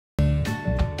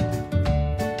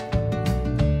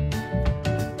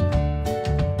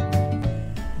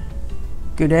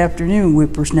Good afternoon,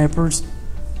 whippersnappers.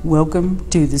 Welcome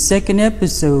to the second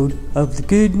episode of the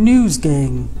Good News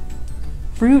Gang.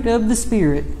 Fruit of the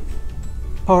Spirit,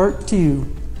 Part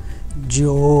 2,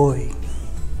 Joy.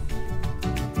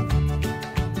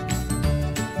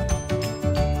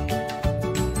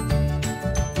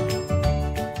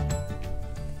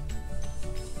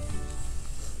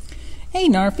 Hey,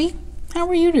 Narfi. How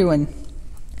are you doing?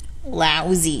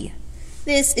 Lousy.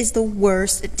 This is the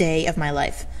worst day of my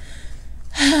life.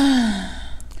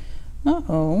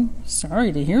 Uh-oh.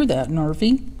 Sorry to hear that,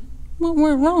 Narfi. What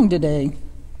went wrong today?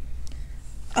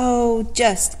 Oh,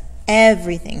 just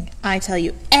everything. I tell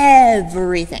you,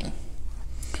 everything.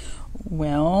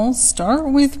 Well,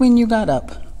 start with when you got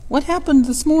up. What happened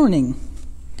this morning?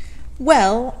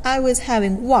 Well, I was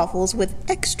having waffles with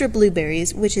extra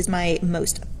blueberries, which is my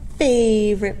most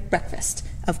favorite breakfast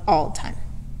of all time.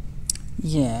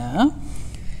 Yeah?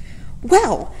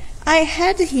 Well, I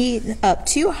had to heat up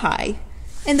too high,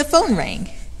 and the phone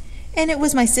rang. And it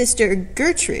was my sister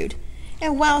Gertrude.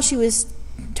 And while she was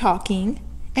talking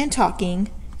and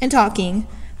talking and talking,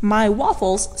 my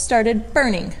waffles started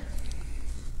burning.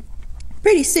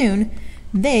 Pretty soon,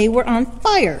 they were on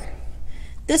fire.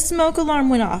 The smoke alarm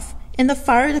went off, and the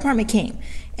fire department came,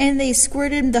 and they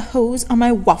squirted the hose on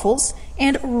my waffles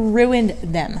and ruined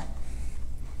them.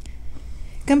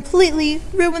 Completely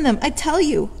ruined them, I tell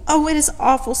you. Oh, it is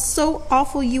awful, so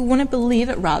awful you wouldn't believe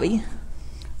it, Robbie.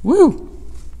 Woo!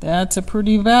 That's a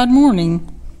pretty bad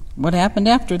morning. What happened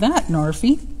after that,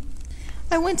 Narfi?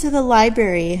 I went to the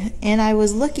library and I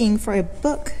was looking for a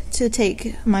book to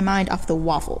take my mind off the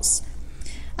waffles.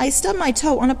 I stubbed my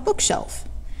toe on a bookshelf.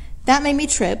 That made me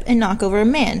trip and knock over a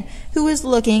man who was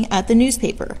looking at the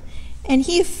newspaper, and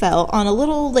he fell on a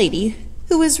little lady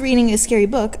who was reading a scary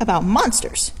book about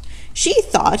monsters. She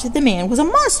thought the man was a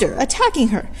monster attacking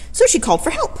her, so she called for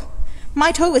help.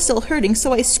 My toe was still hurting,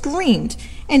 so I screamed.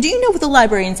 And do you know what the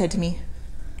librarian said to me?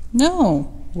 No.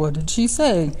 What did she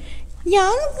say?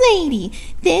 Young lady,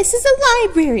 this is a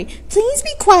library. Please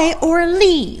be quiet or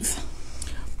leave.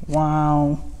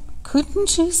 Wow. Couldn't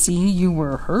she see you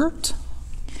were hurt?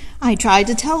 I tried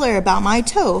to tell her about my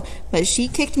toe, but she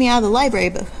kicked me out of the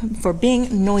library for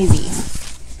being noisy.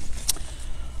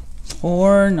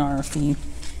 Poor Narfi.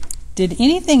 Did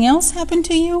anything else happen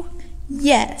to you?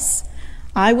 Yes.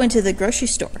 I went to the grocery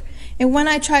store, and when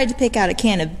I tried to pick out a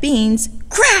can of beans,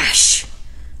 crash!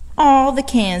 All the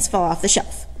cans fell off the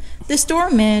shelf. The store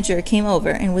manager came over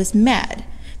and was mad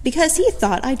because he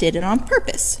thought I did it on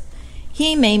purpose.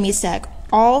 He made me stack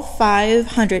all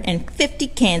 550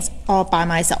 cans all by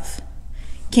myself.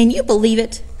 Can you believe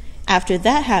it? After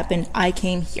that happened, I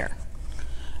came here.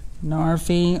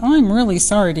 Narfi, I'm really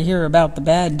sorry to hear about the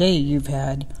bad day you've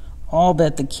had. I'll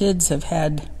bet the kids have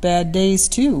had bad days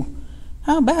too.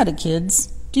 How about it, kids?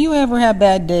 Do you ever have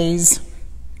bad days?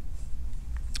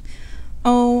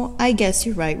 Oh, I guess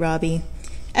you're right, Robbie.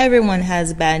 Everyone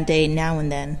has a bad day now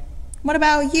and then. What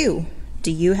about you?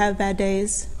 Do you have bad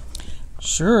days?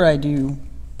 Sure I do.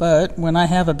 But when I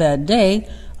have a bad day,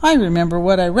 I remember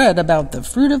what I read about the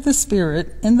fruit of the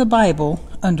Spirit in the Bible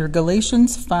under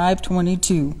Galatians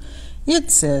 5:22.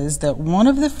 It says that one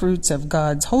of the fruits of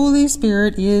God's Holy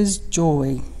Spirit is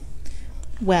joy.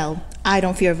 Well, I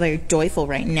don't feel very joyful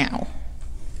right now.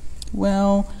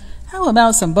 Well, how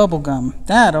about some bubble gum?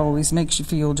 That always makes you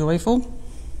feel joyful.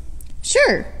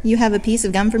 Sure, you have a piece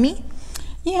of gum for me?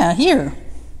 Yeah, here.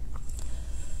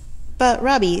 But,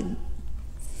 Robbie,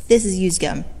 this is used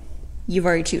gum. You've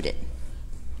already chewed it.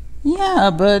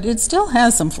 Yeah, but it still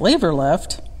has some flavor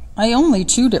left. I only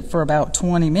chewed it for about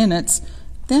 20 minutes.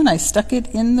 Then I stuck it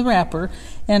in the wrapper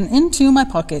and into my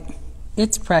pocket.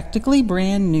 It's practically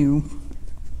brand new.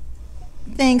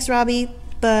 Thanks, Robbie,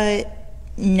 but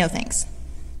no thanks.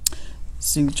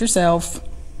 Suit yourself.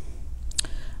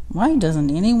 Why doesn't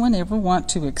anyone ever want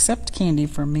to accept candy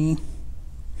from me?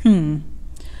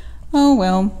 Oh,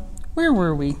 well, where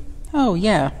were we? Oh,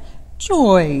 yeah,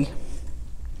 joy.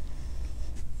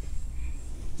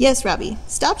 Yes, Robbie,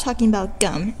 stop talking about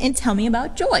gum and tell me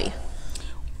about joy.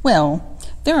 Well,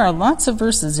 there are lots of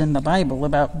verses in the Bible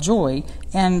about joy,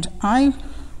 and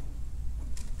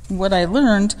what I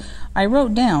learned, I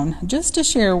wrote down just to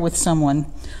share with someone.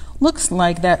 Looks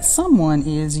like that someone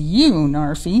is you,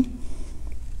 Narfi.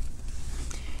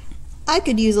 I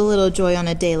could use a little joy on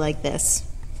a day like this.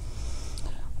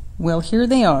 Well, here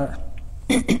they are.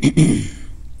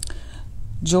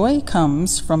 Joy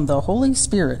comes from the Holy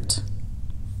Spirit.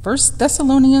 1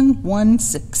 Thessalonians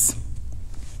 1:6.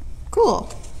 Cool.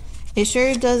 It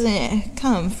sure doesn't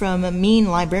come from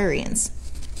mean librarians.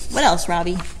 What else,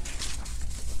 Robbie?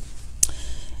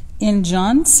 In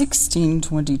John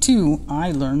 16:22,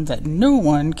 I learned that no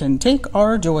one can take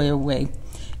our joy away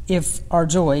if our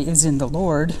joy is in the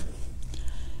Lord.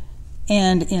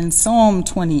 And in Psalm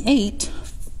 28,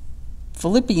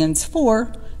 Philippians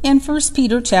 4, and 1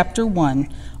 Peter chapter 1,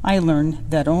 I learned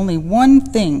that only one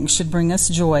thing should bring us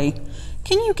joy.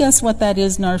 Can you guess what that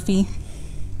is, Narfi?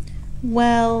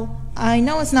 Well, I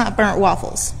know it's not burnt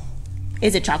waffles.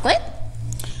 Is it chocolate?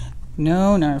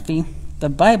 No, Narfi. The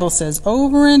Bible says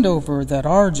over and over that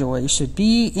our joy should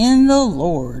be in the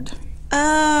Lord.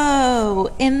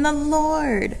 Oh, in the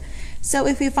Lord. So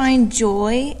if we find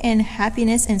joy and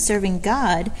happiness in serving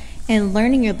God and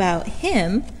learning about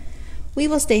Him, we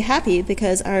will stay happy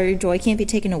because our joy can't be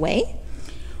taken away?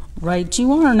 Right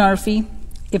you are, Narfi.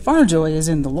 If our joy is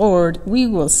in the Lord, we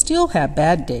will still have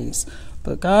bad days,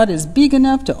 but God is big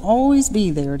enough to always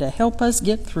be there to help us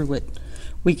get through it.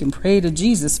 We can pray to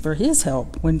Jesus for His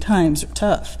help when times are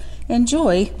tough, and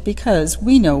joy because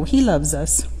we know He loves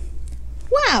us.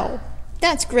 Wow,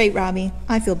 that's great, Robbie.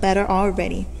 I feel better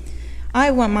already. I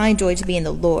want my joy to be in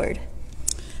the Lord.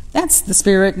 That's the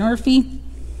Spirit, Narfi.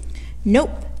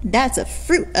 Nope, that's a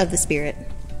fruit of the Spirit.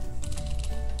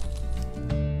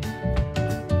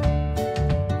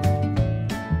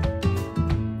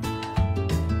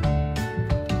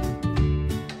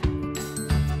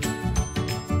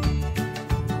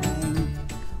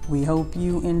 We hope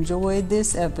you enjoyed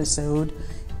this episode,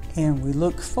 and we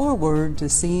look forward to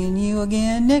seeing you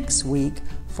again next week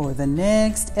for the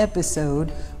next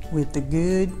episode with the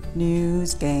Good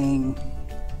News Gang.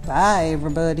 Bye,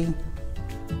 everybody.